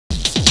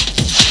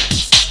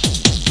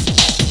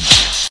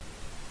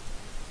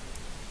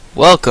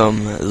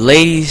Welcome,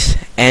 ladies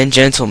and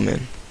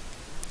gentlemen.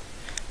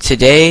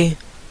 Today,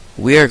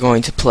 we are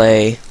going to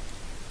play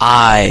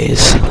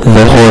Eyes,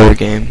 the horror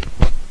game.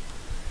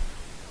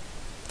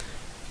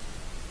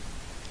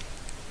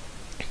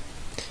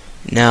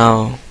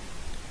 Now,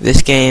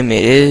 this game,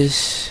 it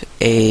is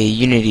a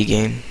Unity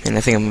game, and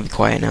I think I'm going to be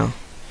quiet now.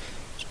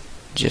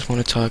 Just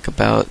want to talk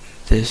about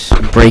this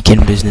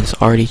break-in business.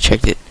 Already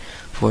checked it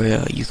for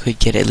you could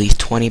get at least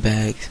 20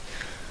 bags.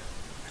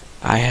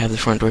 I have the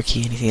front door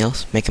key. Anything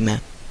else? Make a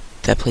map.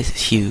 That place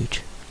is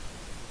huge.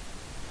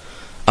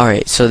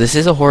 Alright, so this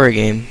is a horror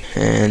game,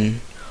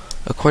 and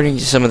according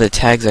to some of the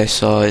tags I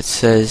saw, it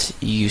says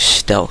use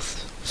stealth.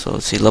 So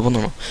let's see, level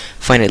normal.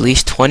 Find at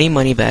least 20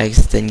 money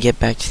bags, then get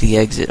back to the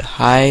exit.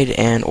 Hide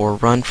and or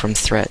run from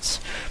threats.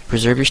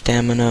 Preserve your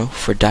stamina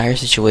for dire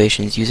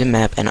situations. Use a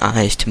map and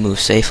eyes to move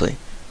safely.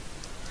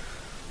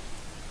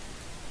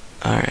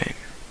 Alright.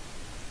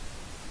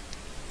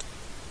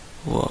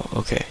 Whoa,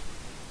 okay.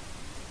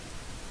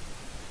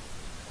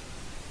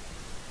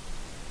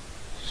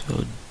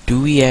 So,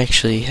 do we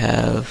actually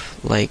have,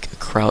 like, a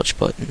crouch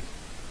button?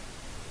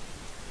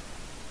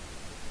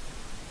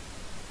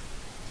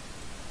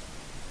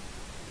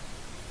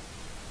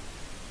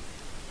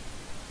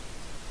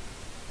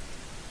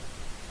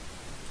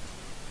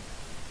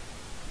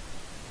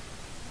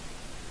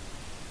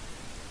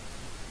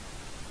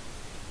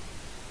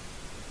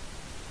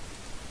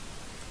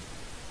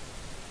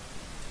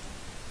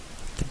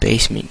 The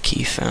basement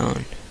key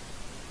found.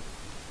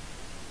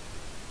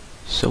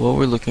 So what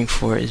we're looking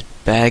for is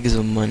bags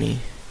of money.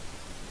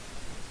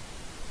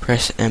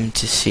 Press M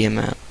to see a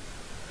map.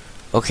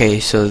 Okay,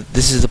 so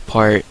this is the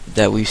part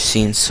that we've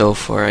seen so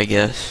far, I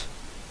guess.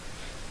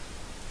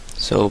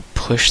 So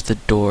push the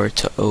door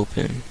to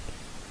open.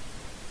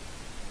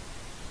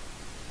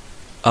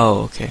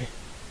 Oh, okay.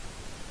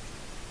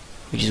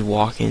 We just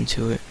walk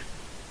into it.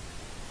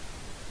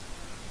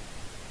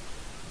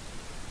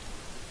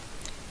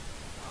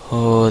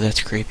 Oh,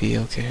 that's creepy.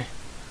 Okay.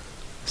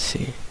 Let's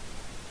see.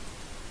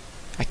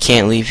 I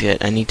can't leave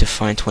yet. I need to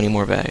find 20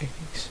 more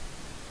bags.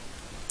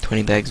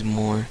 20 bags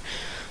more.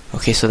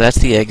 Okay, so that's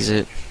the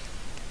exit.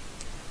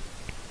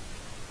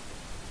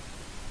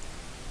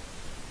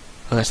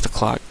 Oh, that's the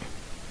clock.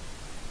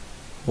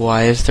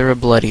 Why is there a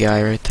bloody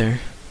eye right there?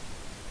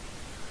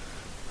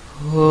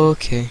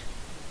 Okay.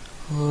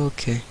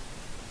 Okay.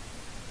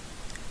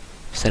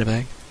 Is that a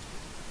bag?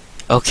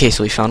 Okay,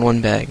 so we found one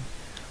bag.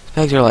 These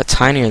bags are a lot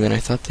tinier than I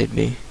thought they'd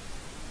be.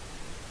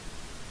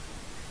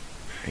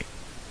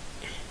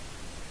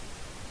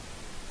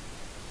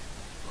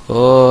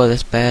 Oh,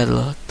 that's bad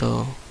luck,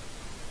 though.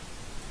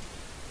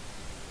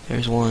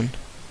 There's one.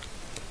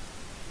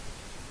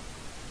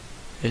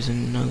 There's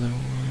another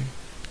one.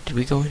 Did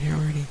we go in here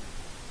already?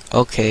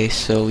 Okay,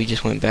 so we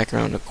just went back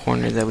around the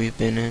corner that we've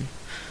been in.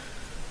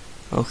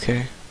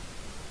 Okay.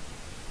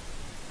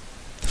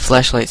 The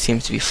flashlight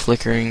seems to be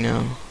flickering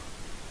now.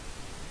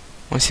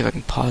 I want to see if I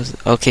can pause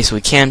it. Okay, so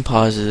we can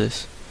pause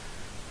this.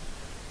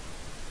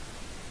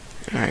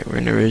 Alright, we're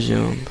gonna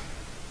resume.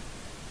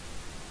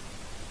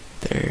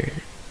 There.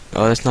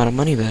 Oh, that's not a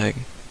money bag.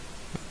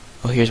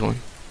 Oh, here's one.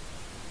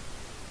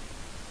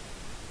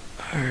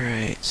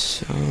 Alright,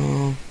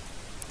 so...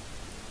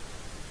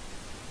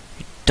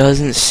 it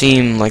doesn't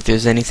seem like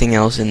there's anything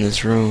else in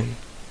this room.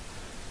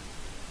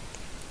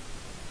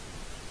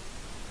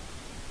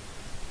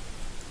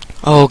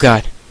 Oh,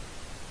 God.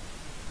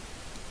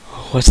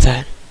 What's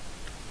that?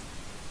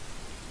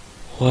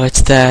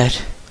 What's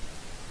that?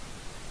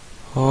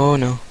 Oh,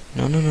 no.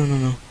 No, no, no, no,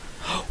 no.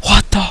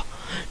 What the?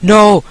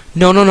 No!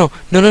 No, no, no,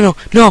 no, no, no,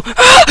 no!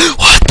 Ah!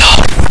 What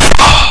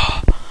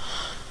the?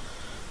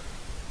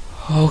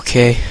 Oh.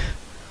 Okay.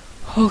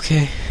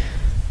 Okay.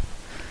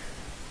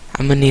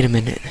 I'm gonna need a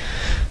minute.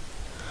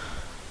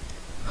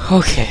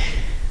 Okay.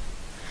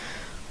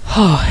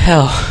 Oh,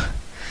 hell.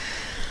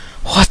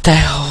 What the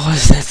hell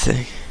was that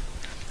thing?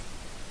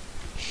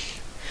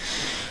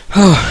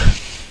 Oh.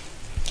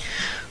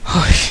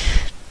 Oh,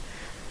 shit.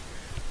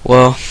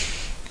 Well,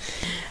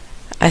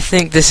 I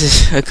think this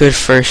is a good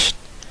first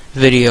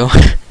video.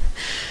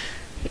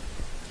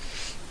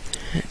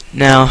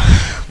 Now,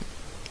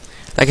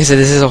 like I said,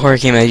 this is a horror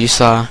game as you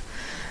saw.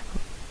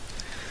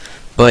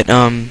 But,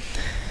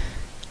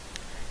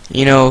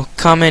 you know,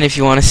 comment if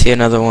you want to see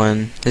another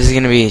one. This is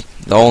going to be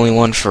the only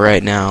one for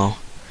right now.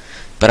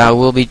 But I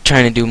will be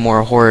trying to do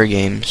more horror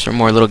games, or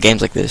more little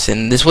games like this.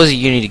 And this was a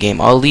Unity game.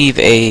 I'll leave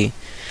a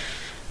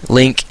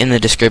link in the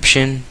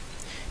description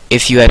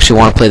if you actually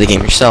want to play the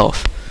game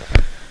yourself.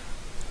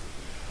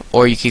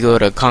 Or you could go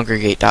to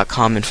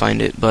congregate.com and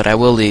find it, but I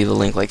will leave a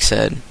link like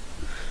said.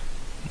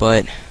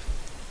 But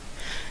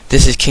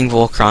this is King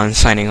Volcron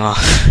signing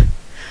off.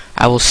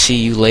 I will see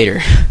you later.